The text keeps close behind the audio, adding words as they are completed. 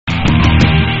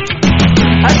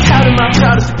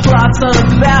thoughts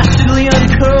unabashedly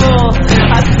uncool.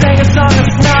 I sang a song of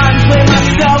snot and played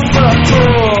myself for a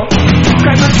fool.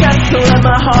 Cracked my chest to let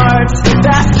my heart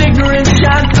vast ignorance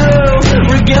shine through.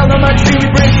 Regaled on my dreamy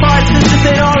brain parts as if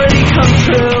they'd already come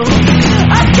true.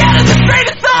 I scattered the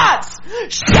straightest thoughts,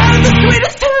 shattered the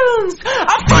sweetest tunes.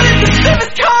 I fronted the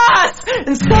stiffest cause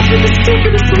and suffered the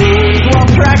stupidest wounds while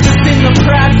practicing the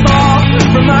pratfall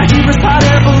from my hubris hot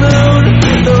air balloon.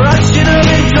 The rushing of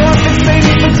endorphins made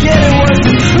me forget it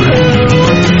wasn't true.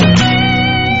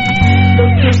 The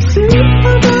pursuit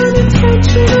of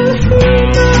unintentional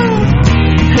humor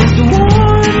has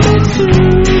worn me to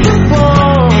the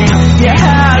bone. You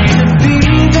had to be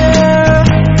there,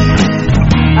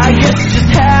 I guess you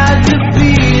just had to be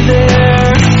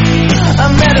there. I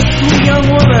met a sweet young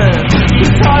woman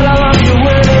whose heart I longed to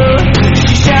woo.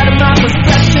 She shattered my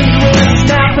perceptions with a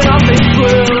snap and off they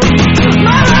flew.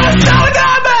 My life was so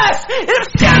enormous, it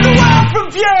obscured the world from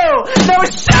view. There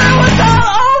was shadow was all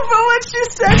over when she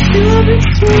said she loved me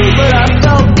too. But I